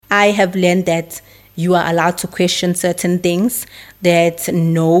I have learned that you are allowed to question certain things, that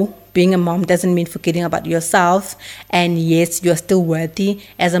no, being a mom doesn't mean forgetting about yourself. And yes, you're still worthy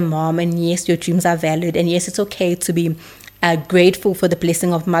as a mom. And yes, your dreams are valid. And yes, it's okay to be grateful for the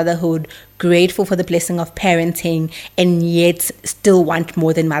blessing of motherhood, grateful for the blessing of parenting, and yet still want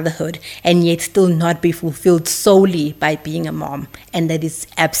more than motherhood, and yet still not be fulfilled solely by being a mom. And that is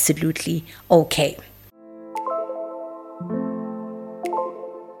absolutely okay.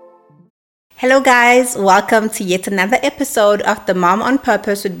 Hello guys, welcome to yet another episode of the Mom on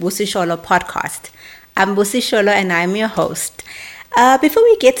Purpose with Busie Sholo podcast. I'm Busie Sholo and I'm your host. Before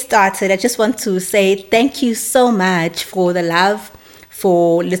we get started, I just want to say thank you so much for the love,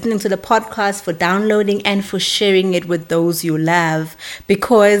 for listening to the podcast, for downloading, and for sharing it with those you love,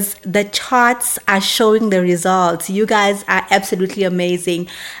 because the charts are showing the results. You guys are absolutely amazing.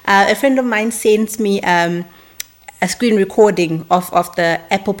 A friend of mine sent me a screen recording of the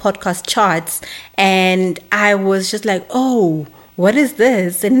Apple Podcast charts, and I was just like, oh, what is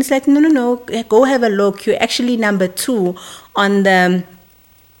this? And it's like, no, go have a look. You're actually number 2 on the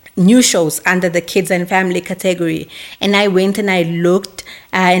new shows under the kids and family category. And I went and I looked,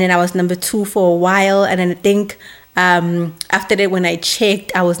 and then I was number 2 for a while. And then I think after that, when I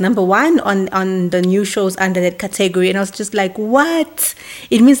checked, I was number 1 on the new shows under that category. And I was just like, what?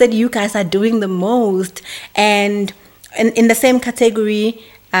 It means that you guys are doing the most. And in the same category,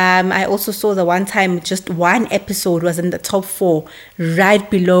 I also saw the one time just one episode was in the top 4, right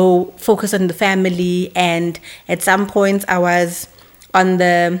below Focus on the Family. And at some point I was on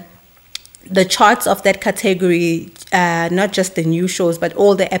the charts of that category, not just the new shows, but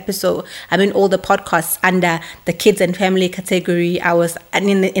all the all the podcasts under the kids and family category. I was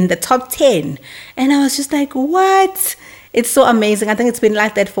in the top 10, and I was just like, what? It's so amazing. I think it's been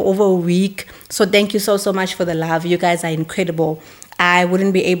like that for over a week. So thank you so much for the love. You guys are incredible. I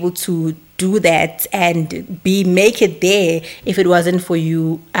wouldn't be able to do that and make it there if it wasn't for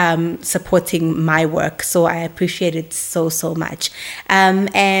you supporting my work. So I appreciate it so much.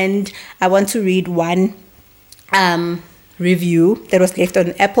 And I want to read one review that was left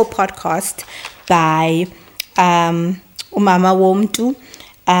on Apple Podcast by Umama Womtu.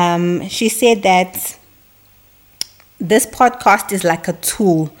 She said that this podcast is like a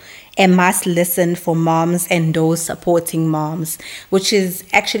tool, a must listen for moms and those supporting moms, which is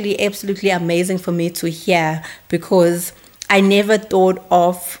actually absolutely amazing for me to hear, because I never thought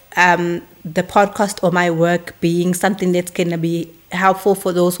of the podcast or my work being something that's going to be helpful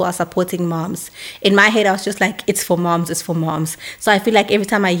for those who are supporting moms. In my head, I was just like, it's for moms. So I feel like every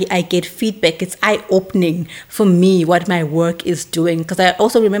time I get feedback, it's eye-opening for me what my work is doing. Because I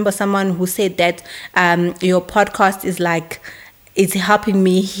also remember someone who said that your podcast is like, it's helping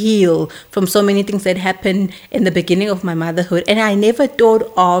me heal from so many things that happened in the beginning of my motherhood. And I never thought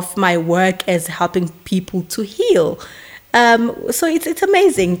of my work as helping people to heal. So it's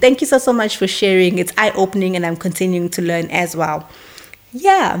amazing. Thank you so much for sharing. It's eye-opening, and I'm continuing to learn as well.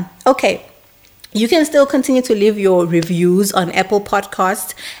 Yeah. Okay. You can still continue to leave your reviews on Apple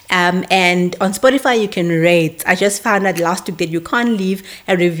Podcasts, and on Spotify you can rate. I just found out last week that you can't leave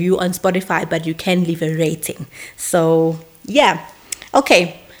a review on Spotify, but you can leave a rating. So yeah.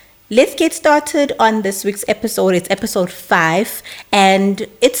 Okay. Let's get started on this week's episode. It's episode 5, and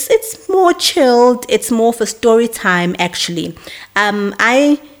it's more chilled. It's more for story time, actually.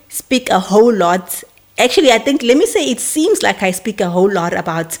 I speak a whole lot. Actually, I think, let me say, it seems like I speak a whole lot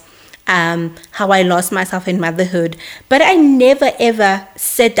about how I lost myself in motherhood, but I never ever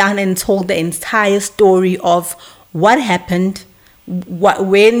sat down and told the entire story of what happened,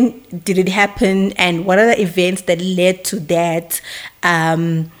 when did it happen, and what are the events that led to that.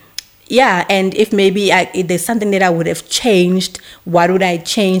 Yeah, and if maybe if there's something that I would have changed, what would I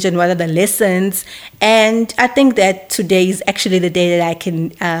change, and what are the lessons? And I think that today is actually the day that I can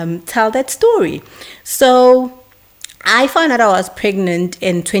tell that story. So I found out I was pregnant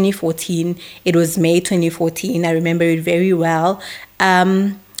in 2014. It was May 2014. I remember it very well.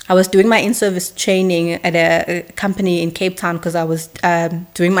 I was doing my in-service training at a company in Cape Town because I was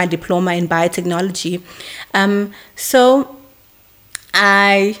doing my diploma in biotechnology. So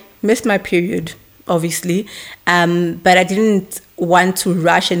I missed my period, obviously, but I didn't want to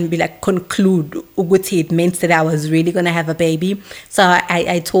rush and be like, conclude Uguti. It meant that I was really going to have a baby. So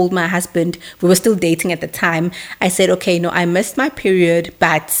I told my husband, we were still dating at the time, I said, okay, no, I missed my period,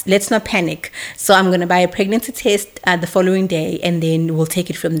 but let's not panic. So I'm going to buy a pregnancy test the following day, and then we'll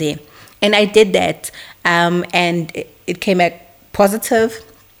take it from there. And I did that, and it came back positive,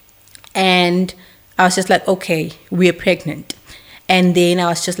 and I was just like, okay, we're pregnant. And then I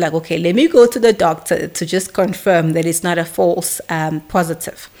was just like, okay, let me go to the doctor to just confirm that it's not a false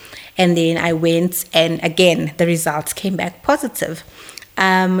positive. And then I went, and again, the results came back positive.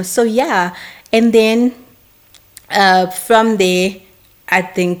 So yeah, and then from there, I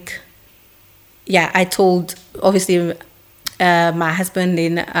think, yeah, I told obviously my husband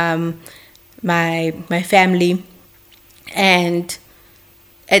and my family, and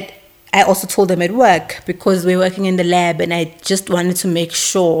I also told them at work, because we're working in the lab, and I just wanted to make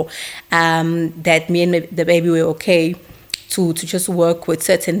sure that me and the baby were okay to just work with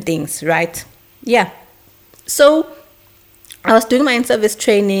certain things, right? Yeah. So I was doing my in-service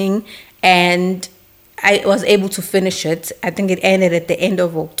training, and I was able to finish it. I think it ended at the end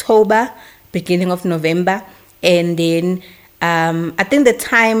of October, beginning of November. And then I think the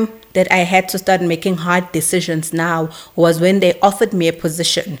time that I had to start making hard decisions now was when they offered me a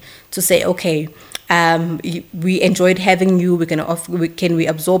position to say, okay, we enjoyed having you. Can we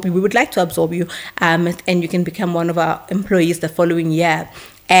absorb you? We would like to absorb you, and you can become one of our employees the following year.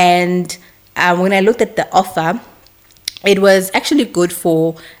 And when I looked at the offer, it was actually good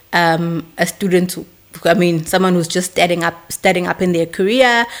for a student someone who's just starting up in their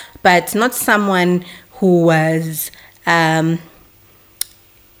career, but not someone who was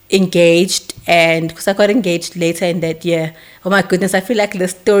engaged. And because I got engaged later in that year, oh my goodness, I feel like the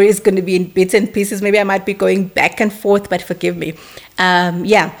story is going to be in bits and pieces. Maybe I might be going back and forth, but forgive me.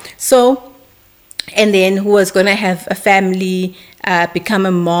 So, and then who was going to have a family, become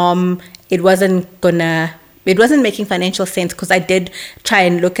a mom. It wasn't making financial sense, because I did try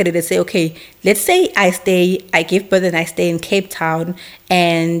and look at it and say, okay, let's say I give birth and I stay in Cape Town,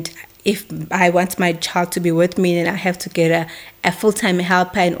 and if I want my child to be with me, then I have to get a full-time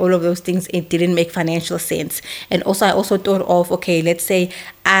helper and all of those things. It didn't make financial sense. And also, I also thought of, okay, let's say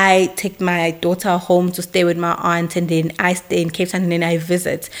I take my daughter home to stay with my aunt, and then I stay in Cape Town, and then I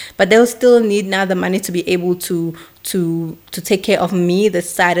visit. But they'll still need now the money to be able to take care of me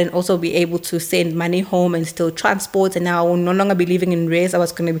this side, and also be able to send money home and still transport. And now I will no longer be living in Reyes. I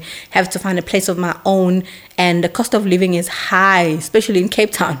was going to have to find a place of my own, and the cost of living is high, especially in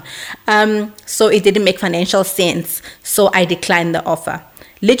Cape Town. So it didn't make financial sense. So I declined the offer.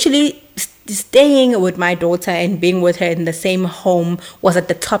 Literally, staying with my daughter and being with her in the same home was at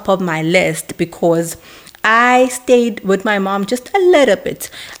the top of my list, because I stayed with my mom just a little bit.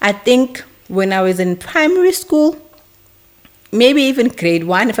 I think when I was in primary school, maybe even grade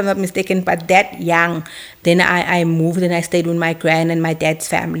 1, if I'm not mistaken, but that young, then I moved and I stayed with my gran and my dad's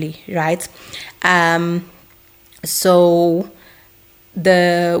family, right? So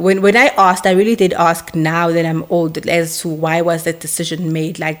when I asked, I really did ask now that I'm old, as to why was that decision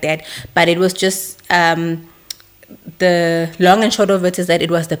made like that. But it was just the long and short of it is that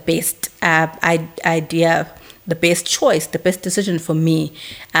it was the best idea, the best choice, the best decision for me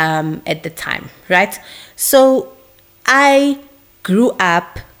at the time, right? So I grew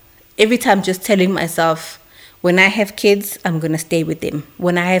up every time just telling myself, when I have kids, I'm going to stay with them.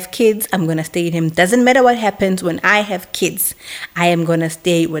 When I have kids, I'm going to stay with them. Doesn't matter what happens, when I have kids, I am going to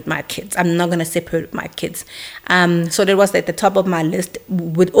stay with my kids. I'm not going to separate with my kids. So that was at the top of my list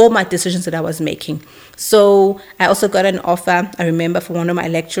with all my decisions that I was making. So I also got an offer, I remember, from one of my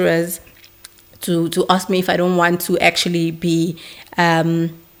lecturers to ask me if I don't want to actually be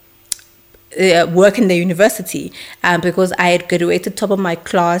work in the university, because I had graduated top of my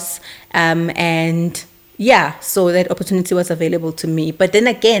class, and yeah, so that opportunity was available to me. But then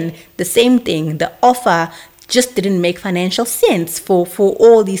again, the same thing, the offer just didn't make financial sense for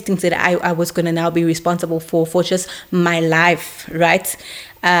all these things that I was going to now be responsible for just my life, right?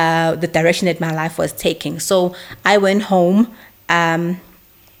 The direction that my life was taking. So I went home,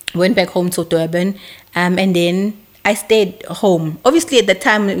 went back home to Durban, and then I stayed home. Obviously, at the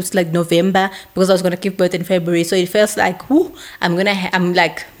time it was like November, because I was gonna give birth in February, so it feels like, whoo, I'm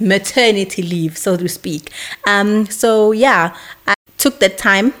like maternity leave, so to speak. So yeah, I took that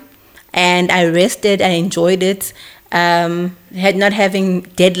time and I rested. I enjoyed it. Had not having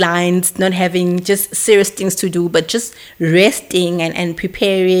deadlines, not having just serious things to do, but just resting and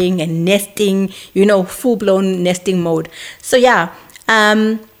preparing and nesting. Full blown nesting mode. So yeah,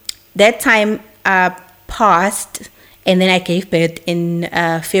 that time passed, and then I gave birth in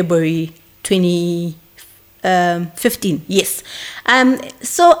February 2015. Yes.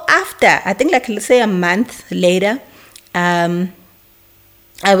 So after, I think, let's say a month later, I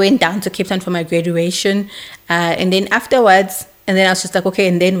went down to Cape Town for my graduation, and then afterwards, and then I was just like, okay,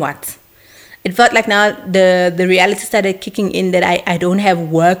 and then what? it felt like now the reality started kicking in that I don't have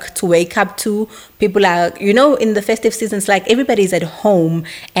work to wake up to. People are, in the festive seasons, like everybody's at home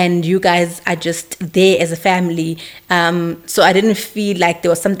and you guys are just there as a family. So I didn't feel like there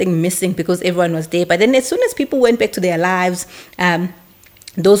was something missing because everyone was there. But then as soon as people went back to their lives,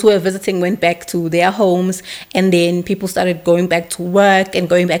 those who were visiting went back to their homes, and then people started going back to work and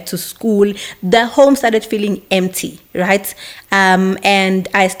going back to school. The home started feeling empty, right? And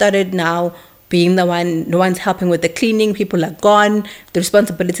I started now being the one, no one's helping with the cleaning. People are gone. The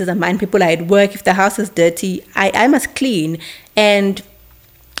responsibilities are mine. People are at work. If the house is dirty, I must clean. And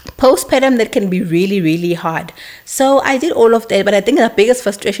postpartum, that can be really, really hard. So I did all of that, but I think the biggest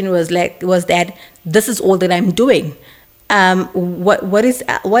frustration was that this is all that I'm doing.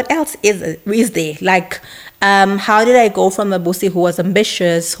 What else is there? Like, how did I go from a Busie who was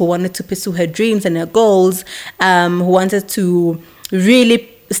ambitious, who wanted to pursue her dreams and her goals, who wanted to really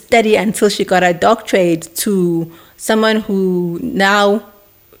study until she got a doctorate, to someone who now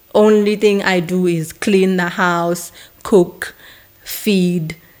only thing I do is clean the house, cook,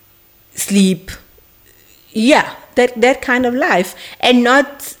 feed, sleep. Yeah, that kind of life. And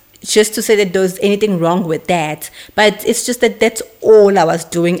not just to say that there was anything wrong with that, but it's just that that's all I was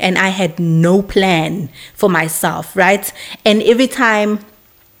doing and I had no plan for myself, right? And every time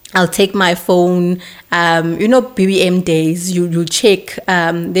I'll take my phone, BBM days, you check,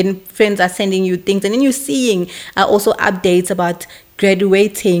 then friends are sending you things, and then you're seeing also updates about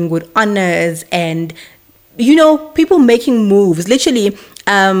graduating with honors and, people making moves. Literally,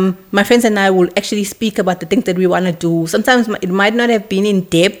 my friends and I will actually speak about the things that we want to do. Sometimes it might not have been in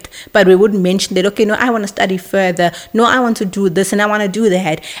depth, but we would mention that, okay, no, I want to study further. No, I want to do this and I want to do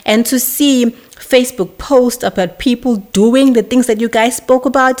that. And to see Facebook posts about people doing the things that you guys spoke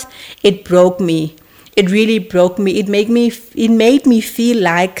about, it broke me. It really broke me. It made me feel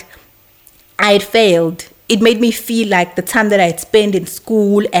like I had failed. It made me feel like the time that I had spent in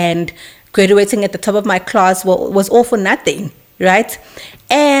school and graduating at the top of my class was all for nothing, right?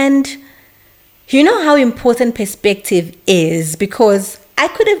 And you know how important perspective is, because I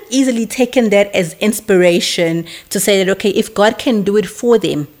could have easily taken that as inspiration to say that, okay, if God can do it for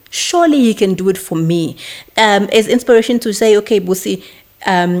them, surely he can do it for me. As inspiration to say, okay, Busie,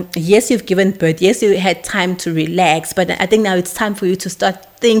 yes, you've given birth. Yes, you had time to relax. But I think now it's time for you to start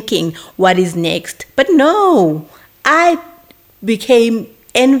thinking what is next. But no, I became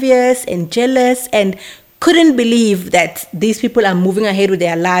envious and jealous and couldn't believe that these people are moving ahead with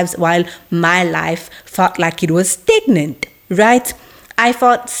their lives while my life felt like it was stagnant, right? I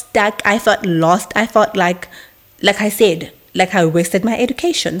felt stuck. I felt lost. I felt like I said, like I wasted my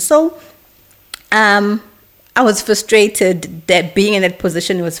education. So I was frustrated. That being in that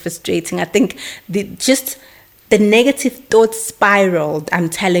position was frustrating. I think the negative thoughts spiraled, I'm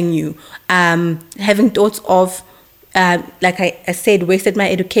telling you. Having thoughts of, like I said, wasted my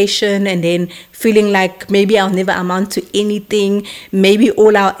education, and then feeling like maybe I'll never amount to anything. Maybe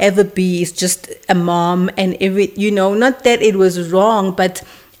all I'll ever be is just a mom, and not that it was wrong, but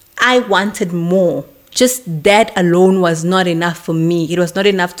I wanted more. Just that alone was not enough for me. It was not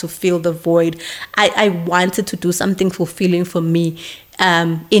enough to fill the void. I wanted to do something fulfilling for me.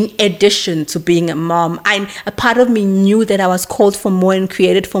 In addition to being a mom, a part of me knew that I was called for more and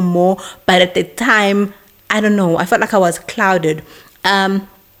created for more, but at the time, I don't know, I felt like I was clouded.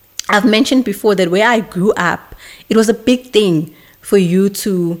 I've mentioned before that where I grew up, it was a big thing for you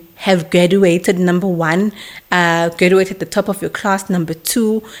to have graduated, number one, graduate at the top of your class, number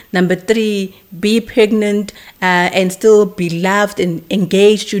two, number three, be pregnant, and still be loved and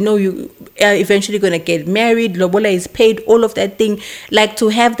engaged. You are eventually going to get married, lobola is paid, all of that thing. Like, to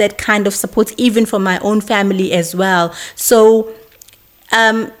have that kind of support, even from my own family as well. So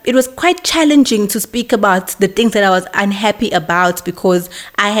it was quite challenging to speak about the things that I was unhappy about, because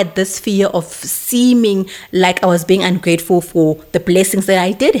I had this fear of seeming like I was being ungrateful for the blessings that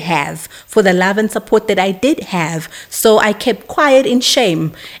I did have, for the love and support that I did have. So I kept quiet in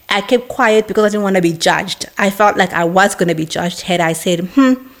shame. I kept quiet because I didn't want to be judged. I felt like I was going to be judged had I said,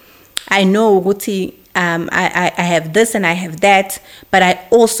 I know, Guti, I have this and I have that, but I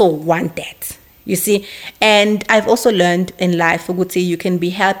also want that. You see, and I've also learned in life, Guti, you can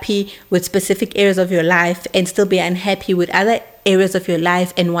be happy with specific areas of your life and still be unhappy with other areas of your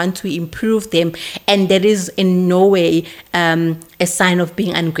life and want to improve them. And that is in no way a sign of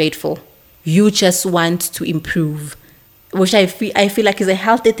being ungrateful. You just want to improve, which I feel like is a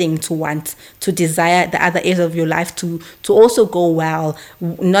healthy thing to want, to desire the other areas of your life to also go well.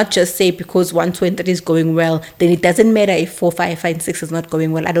 Not just say because 1, 2, and 3 is going well, then it doesn't matter if 4, 5, and 6 is not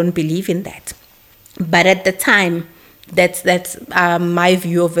going well. I don't believe in that. But at the time, That's my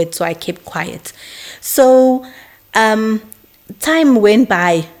view of it. So I kept quiet. So time went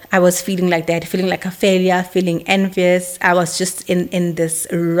by. I was feeling like that, feeling like a failure, feeling envious. I was just in this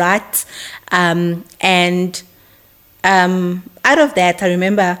rut. And out of that, I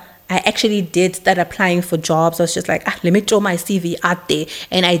remember I actually did start applying for jobs. I was just like, let me throw my CV out there.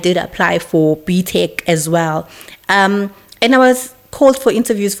 And I did apply for BTech as well. And I was called for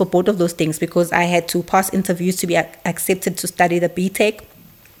interviews for both of those things because I had to pass interviews to be accepted to study the BTech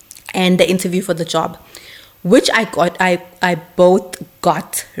and the interview for the job, which I got. I both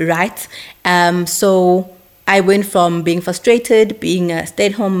got, right? So I went from being frustrated, being a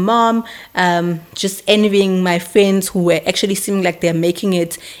stay-at-home mom, just envying my friends who were actually seeming like they're making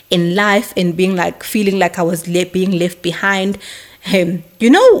it in life, and being like, feeling like I was being left behind.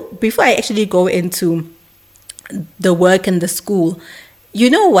 Before I actually go into the work and the school,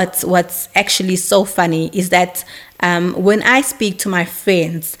 what's actually so funny is that when I speak to my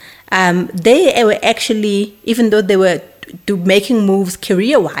friends, they were actually, even though they were making moves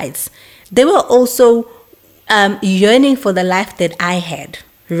career-wise, they were also yearning for the life that I had,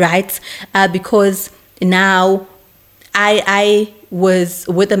 right? Because now I was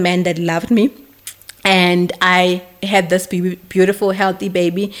with a man that loved me, and I had this beautiful, healthy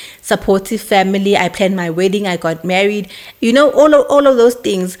baby, supportive family. I planned my wedding. I got married. All of those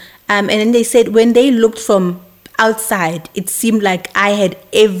things. And then they said when they looked from outside, it seemed like I had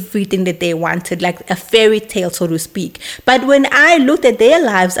everything that they wanted, like a fairy tale, so to speak. But when I looked at their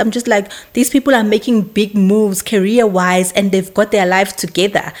lives, I'm just like, these people are making big moves career-wise, and they've got their lives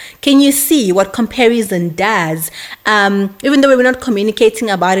together. Can you see what comparison does? Even though we were not communicating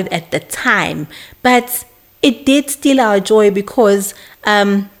about it at the time, but it did steal our joy because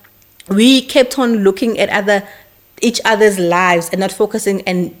we kept on looking at each other's lives and not focusing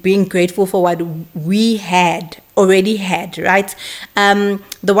and being grateful for what we already had, right?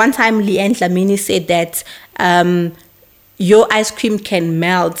 The one time Leanne Dlamini said that your ice cream can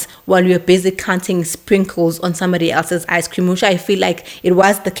melt while you're busy counting sprinkles on somebody else's ice cream, which I feel like it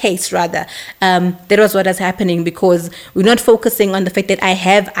was the case, rather. That was what was happening, because we're not focusing on the fact that I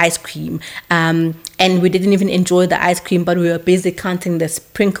have ice cream, and we didn't even enjoy the ice cream, but we were busy counting the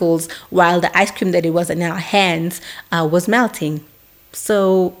sprinkles while the ice cream that it was in our hands was melting.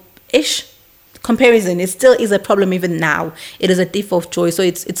 So, comparison, it still is a problem even now. It is a thief of joy. So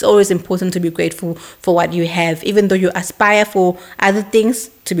it's always important to be grateful for what you have, even though you aspire for other things,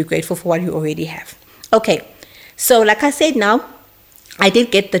 to be grateful for what you already have. Okay, so like I said, now I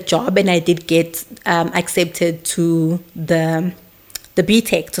did get the job, and I did get accepted to the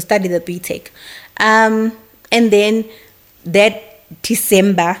BTech, to study the BTech. And then that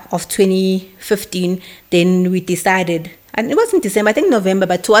December of 2015, then we decided, and it wasn't December, I think November,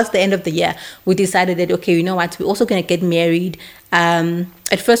 but towards the end of the year, we decided that, okay, you know what, we're also going to get married.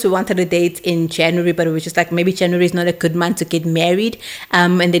 At first, we wanted a date in January, but we were just like, maybe January is not a good month to get married.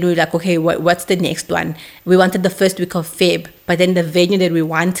 And then we were like, okay, what's the next one? We wanted the first week of Feb, but then the venue that we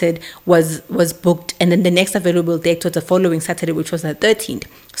wanted was booked. And then the next available date was the following Saturday, which was the 13th.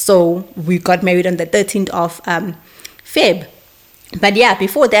 So we got married on the 13th of Feb. But yeah,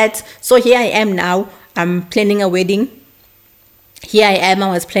 before that, so here I am now, I'm planning a wedding. I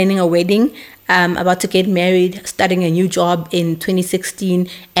was planning a wedding, about to get married, starting a new job in 2016,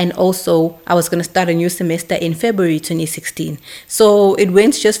 and also I was going to start a new semester in February 2016. So it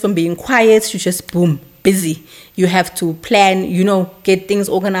went just from being quiet to just boom, busy. You have to plan, get things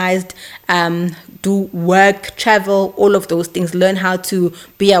organized, do work, travel, all of those things, learn how to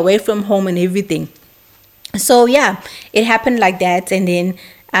be away from home and everything. So yeah, it happened like that, and then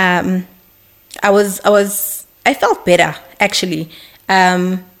I felt better, actually.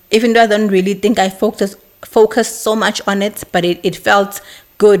 Even though I don't really think I focused so much on it, but it felt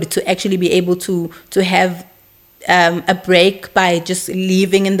good to actually be able to have a break by just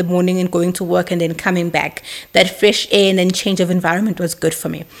leaving in the morning and going to work and then coming back. That fresh air and then change of environment was good for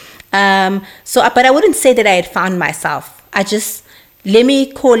me. But I wouldn't say that I had found myself. Let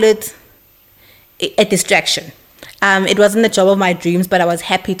me call it a distraction. It wasn't the job of my dreams, but I was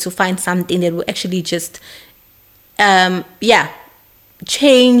happy to find something that would actually just,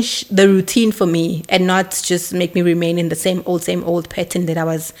 change the routine for me and not just make me remain in the same old pattern that I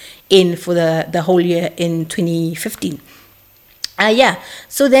was in for the whole year in 2015.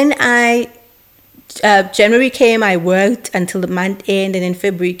 So then January came, I worked until the month end, and then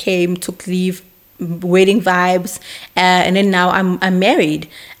February came, took leave, wedding vibes, and then now I'm married.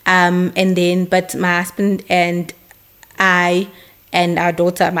 But my husband and I and our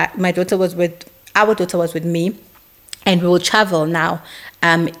daughter, our daughter was with me, and we will travel now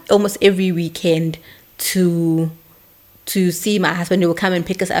almost every weekend to to see my husband. He will come and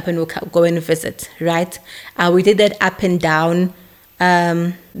pick us up and we'll go and visit, right? We did that up and down.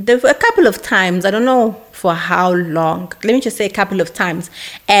 There were a couple of times, I don't know for how long, let me just say a couple of times.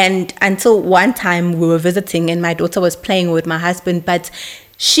 And until one time we were visiting and my daughter was playing with my husband, but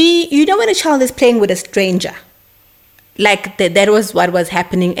when a child is playing with a stranger, like that was what was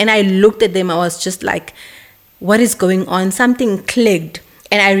happening. And I looked at them, I was just like, what is going on? Something clicked.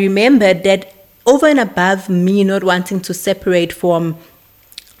 And I remembered that over and above me not wanting to separate from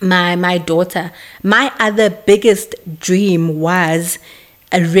my daughter, my other biggest dream was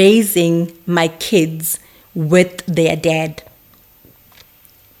raising my kids with their dad.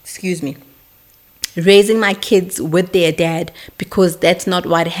 Excuse me. Raising my kids with their dad, because that's not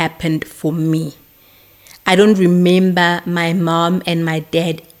what happened for me. I don't remember my mom and my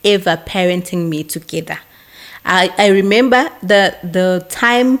dad ever parenting me together. I remember the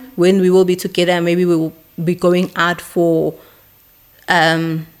time when we will be together, maybe we will be going out for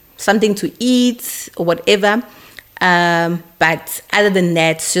something to eat or whatever. But other than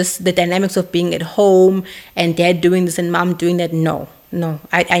that, it's just the dynamics of being at home and dad doing this and mom doing that. No,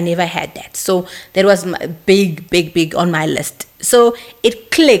 I never had that. So that was big on my list. So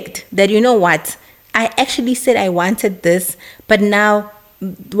it clicked that, you know what, I actually said I wanted this, but now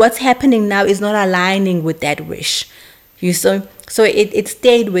what's happening now is not aligning with that wish. So it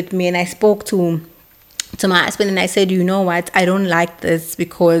stayed with me, and I spoke to my husband and I said, you know what, I don't like this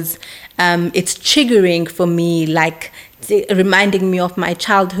because it's triggering for me, like reminding me of my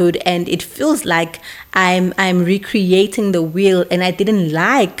childhood, and it feels like I'm recreating the wheel. And I didn't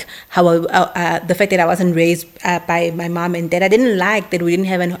like how the fact that I wasn't raised by my mom and dad. I didn't like that we didn't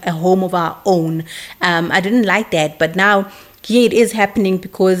have a home of our own. I didn't like that. But now here it is happening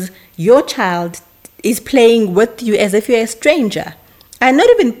because your child is playing with you as if you're a stranger. And not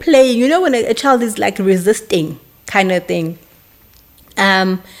even playing, when a child is like resisting kind of thing.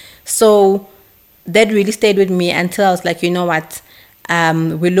 So that really stayed with me until I was like, you know what,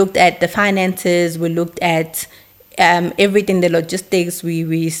 we looked at the finances, we looked at everything, the logistics,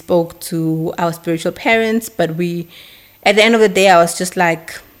 we spoke to our spiritual parents, but at the end of the day, I was just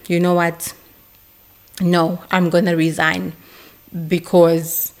like, you know what, no, I'm going to resign,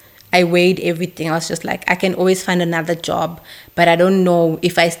 because I weighed everything. I was just like, I can always find another job, but I don't know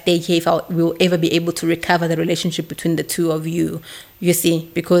if I stay here, if I will ever be able to recover the relationship between the two of you. You see,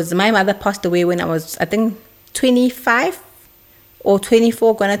 because my mother passed away when I was, I think, 25 or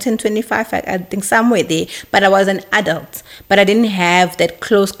 24, gonna turn 25, I think somewhere there. But I was an adult, but I didn't have that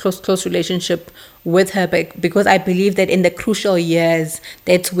close relationship with her, because I believe that in the crucial years,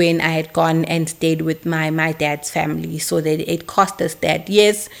 that's when I had gone and stayed with my dad's family. So that it cost us that.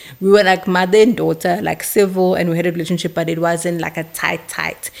 Yes, we were like mother and daughter, like civil, and we had a relationship, but it wasn't like a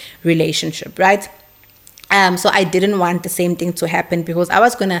tight relationship, right? So I didn't want the same thing to happen, because I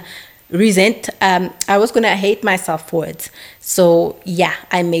was gonna resent, I was gonna hate myself for it. So yeah,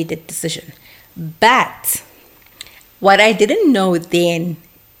 I made that decision. But what I didn't know then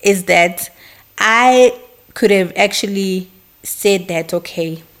is that I could have actually said that,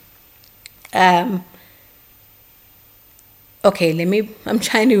 okay, I'm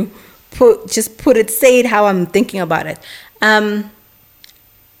trying to say it how I'm thinking about it. I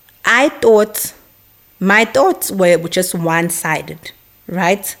thought my thoughts were just one-sided,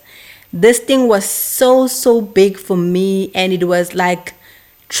 right? This thing was so big for me, and it was like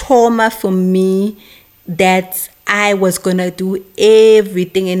trauma for me, that I was going to do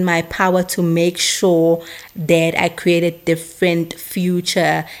everything in my power to make sure that I create a different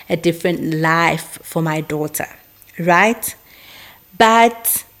future, a different life for my daughter, right?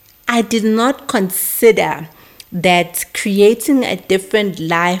 But I did not consider that creating a different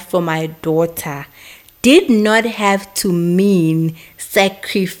life for my daughter did not have to mean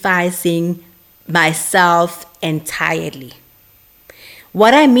sacrificing myself entirely.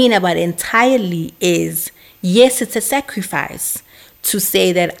 What I mean about entirely is, yes, it's a sacrifice to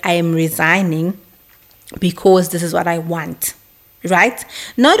say that I am resigning because this is what I want, right?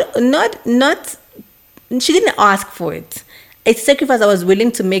 Not. She didn't ask for it. It's a sacrifice I was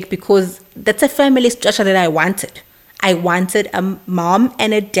willing to make because that's a family structure that I wanted. I wanted a mom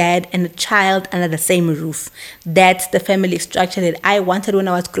and a dad and a child under the same roof. That's the family structure that I wanted when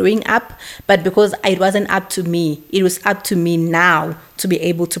I was growing up. But because it wasn't up to me, it was up to me now to be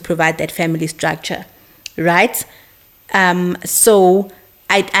able to provide that family structure, right? So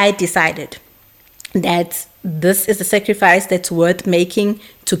I decided that this is a sacrifice that's worth making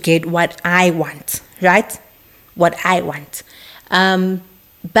to get what I want, right? What I want.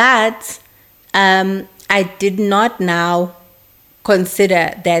 But I did not now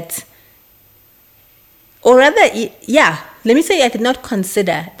consider that or rather, yeah, let me say I did not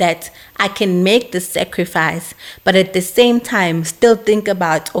consider that I can make this sacrifice, but at the same time still think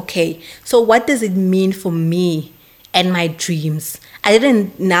about, okay, so what does it mean for me and my dreams? I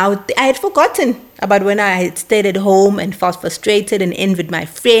had forgotten about when I had stayed at home and felt frustrated and envied my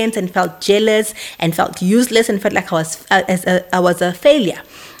friends and felt jealous and felt useless and felt like I was a failure.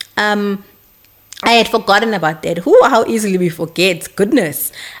 I had forgotten about that. How easily we forget.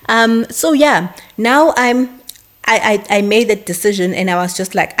 Goodness. So yeah, now I made that decision, and I was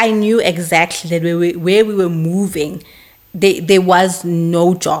just like, I knew exactly that where we were moving, there was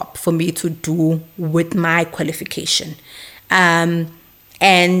no job for me to do with my qualification. And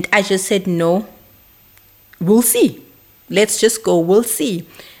I just said, no, we'll see. Let's just go. We'll see.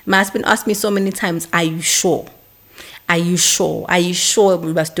 My husband asked me so many times, are you sure? Are you sure? Are you sure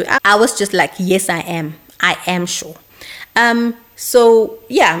we must do it? I was just like, yes, I am. I am sure. So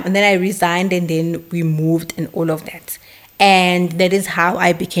yeah, and then I resigned, and then we moved and all of that. And that is how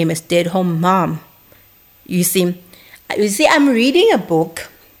I became a stay-at-home mom. You see, I'm reading a book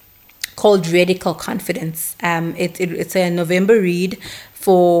called Radical Confidence. It's a November read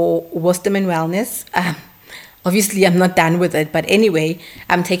for wisdom and wellness. Obviously, I'm not done with it, but anyway,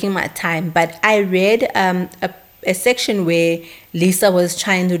 I'm taking my time. But I read a section where Lisa was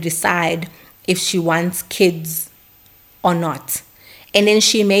trying to decide if she wants kids or not. And then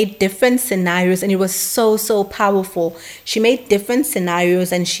she made different scenarios, and it was so, so powerful. She made different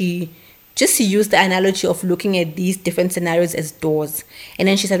scenarios, and she just used the analogy of looking at these different scenarios as doors. And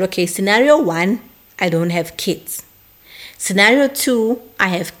then she said, okay, scenario 1, I don't have kids. Scenario 2, I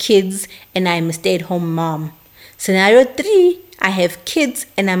have kids and I'm a stay-at-home mom. Scenario 3, I have kids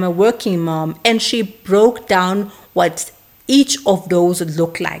and I'm a working mom. And she broke down what each of those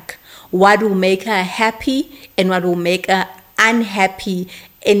look like. What will make her happy and what will make her unhappy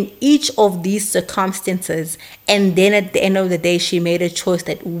in each of these circumstances. And then at the end of the day, she made a choice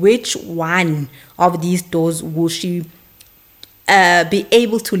that which one of these doors will she be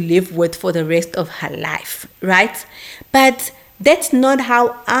able to live with for the rest of her life, right? But that's not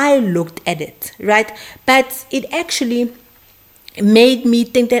how I looked at it, right? But it actually made me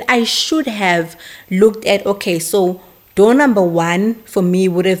think that I should have looked at, okay, so door number 1 for me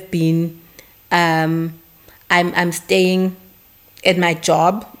would have been I'm staying at my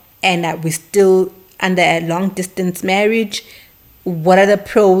job and we're still under a long distance marriage. What are the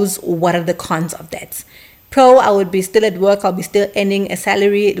pros? What are the cons of that? Pro, I would be still at work. I'll be still earning a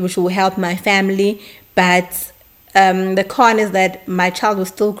salary which will help my family. But the con is that my child will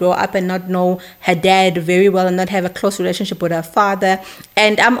still grow up and not know her dad very well and not have a close relationship with her father.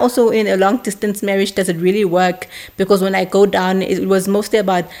 And I'm also in a long distance marriage. Does it really work? Because when I go down, it was mostly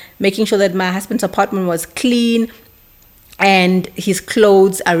about making sure that my husband's apartment was clean and his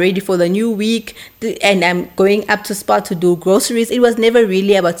clothes are ready for the new week, and I'm going up to Spar to do groceries. It was never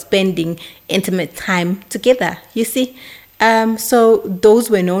really about spending intimate time together, you see. So those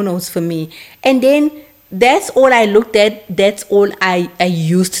were no-nos for me. And then that's all I looked at. That's all I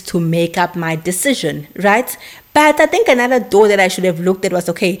used to make up my decision, right? But I think another door that I should have looked at was,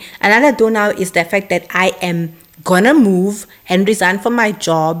 okay, another door now is the fact that I am gonna move and resign from my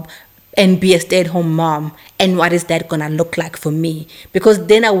job and be a stay-at-home mom. And what is that gonna look like for me? Because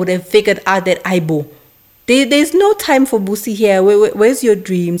then I would have figured out that there's no time for Busie here. Where's your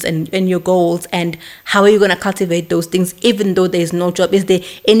dreams and your goals, and how are you gonna cultivate those things even though there's no job? Is there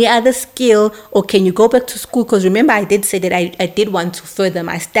any other skill, or can you go back to school? Because remember, I did say that I did want to further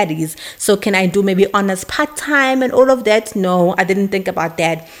my studies. So can I do maybe honors part-time and all of that? No, I didn't think about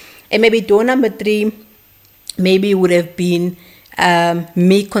that. And maybe door number 3 maybe would have been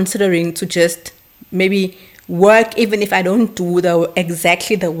me considering to just maybe work even if I don't do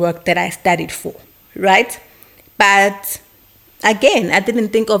exactly the work that I studied for, right? But again, I didn't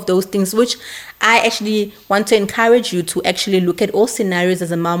think of those things, which I actually want to encourage you to actually look at all scenarios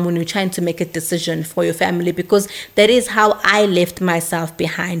as a mom when you're trying to make a decision for your family, because that is how I left myself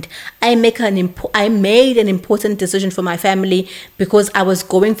behind. I made an important decision for my family because I was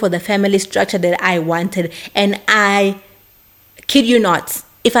going for the family structure that I wanted, and I kid you not,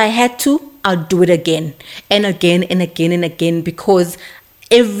 if I had to, I'll do it again and again and again and again, because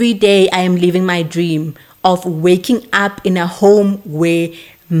every day I am living my dream of waking up in a home where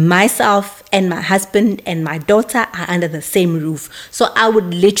myself and my husband and my daughter are under the same roof. So I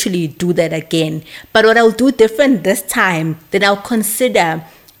would literally do that again. But what I'll do different this time, then I'll consider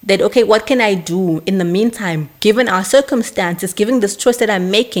that, okay, what can I do in the meantime, given our circumstances, given this choice that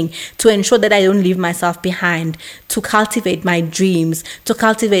I'm making, to ensure that I don't leave myself behind, to cultivate my dreams, to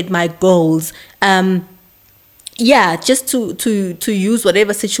cultivate my goals. Just to use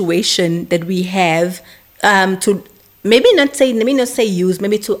whatever situation that we have to maybe not say, let me not say use,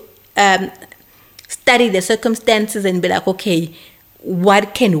 maybe to study the circumstances and be like, okay,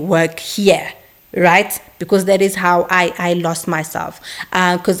 what can work here, right? Because that is how I lost myself.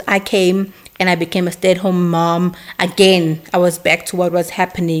 Because I came and I became a stay-at-home mom. Again, I was back to what was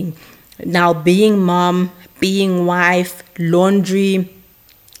happening. Now being mom, being wife, laundry,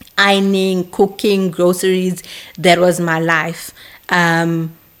 ironing, cooking, groceries, that was my life.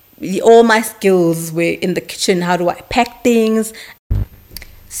 All my skills were in the kitchen. How do I pack things?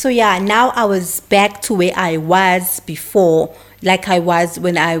 So yeah, now I was back to where I was before, like I was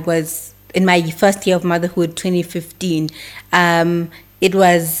when I was in my first year of motherhood, 2015. It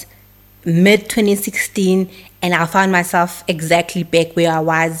was mid 2016, and I found myself exactly back where I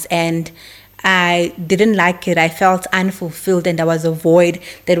was, and I didn't like it. I felt unfulfilled, and there was a void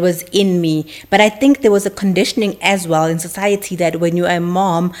that was in me. But I think there was a conditioning as well in society that when you're a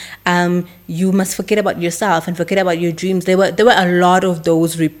mom, you must forget about yourself and forget about your dreams. There were a lot of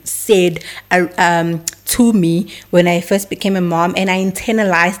those said to me when I first became a mom, and I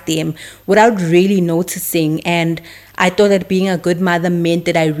internalized them without really noticing. And I thought that being a good mother meant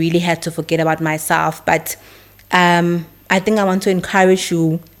that I really had to forget about myself. But I think I want to encourage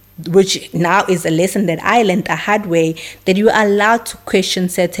you, which now is a lesson that I learned the hard way, that you are allowed to question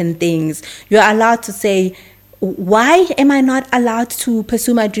certain things. You're allowed to say, why am I not allowed to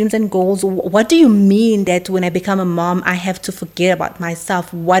pursue my dreams and goals? What do you mean that when I become a mom, I have to forget about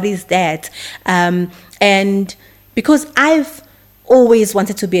myself? What is that? And because I've always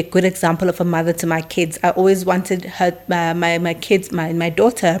wanted to be a good example of a mother to my kids. I always wanted her, my kids, my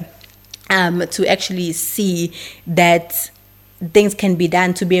daughter, to actually see that things can be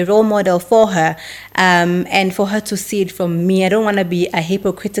done, to be a role model for her, and for her to see it from me. I don't want to be a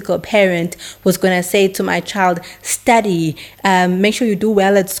hypocritical parent who's going to say to my child, study, make sure you do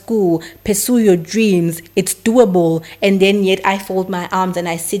well at school, pursue your dreams, it's doable, and then yet I fold my arms and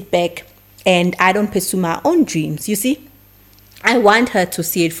I sit back and I don't pursue my own dreams. You see, I want her to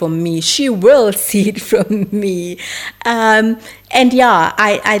see it from me. She will see it from me. And yeah,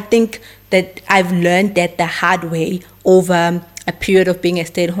 I think that I've learned that the hard way over a period of being a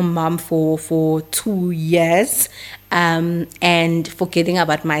stay-at-home mom for 2 years, and forgetting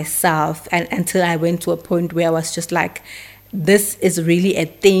about myself, and until I went to a point where I was just like, this is really a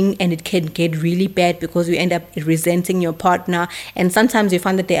thing, and it can get really bad because you end up resenting your partner. And sometimes you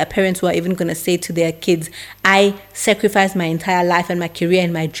find that there are parents who are even going to say to their kids, I sacrificed my entire life and my career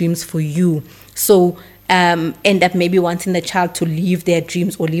and my dreams for you. So end up maybe wanting the child to leave their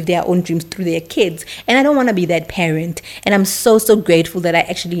dreams or leave their own dreams through their kids. And I don't want to be that parent. And I'm so grateful that I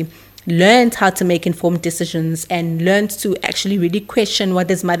actually learned how to make informed decisions and learned to actually really question what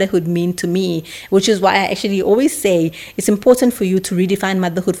does motherhood mean to me, which is why I actually always say it's important for you to redefine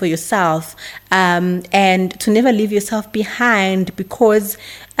motherhood for yourself, and to never leave yourself behind, because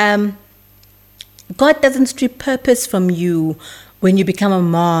God doesn't strip purpose from you. When you become a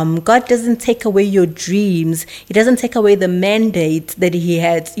mom, God doesn't take away your dreams. He doesn't take away the mandate that he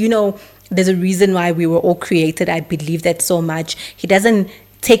had. You know, there's a reason why we were all created. I believe that so much. He doesn't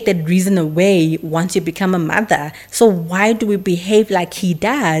take that reason away once you become a mother. So why do we behave like he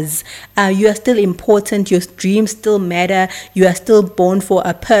does? You are still important. Your dreams still matter. You are still born for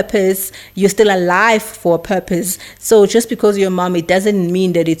a purpose. You're still alive for a purpose. So just because you're a mom, it doesn't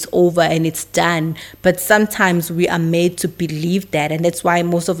mean that it's over and it's done. But sometimes we are made to believe that. And that's why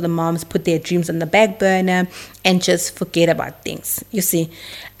most of the moms put their dreams on the back burner and just forget about things, you see.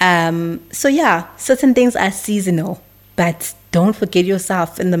 So yeah, certain things are seasonal, but don't forget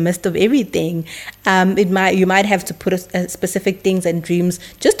yourself in the midst of everything. You might have to put specific things and dreams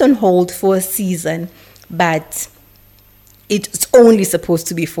just on hold for a season, but it's only supposed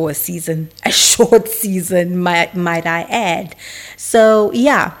to be for a season, a short season, might I add. So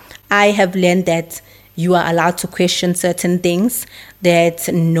yeah, I have learned that you are allowed to question certain things, that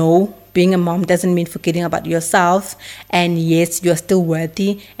no, being a mom doesn't mean forgetting about yourself. And yes, you're still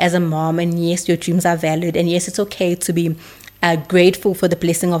worthy as a mom. And yes, your dreams are valid. And yes, it's okay to be grateful for the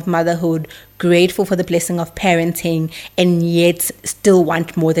blessing of motherhood, grateful for the blessing of parenting, and yet still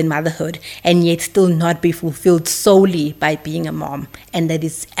want more than motherhood, and yet still not be fulfilled solely by being a mom. And that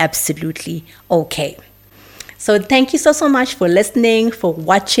is absolutely okay. So thank you so much for listening, for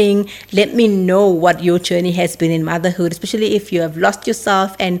watching. Let me know what your journey has been in motherhood, especially if you have lost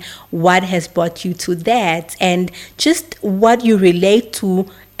yourself, and what has brought you to that, and just what you relate to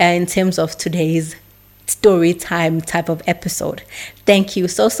in terms of today's story time type of episode. Thank you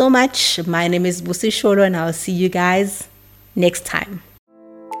so much. My name is Busie Sholo, and I'll see you guys next time.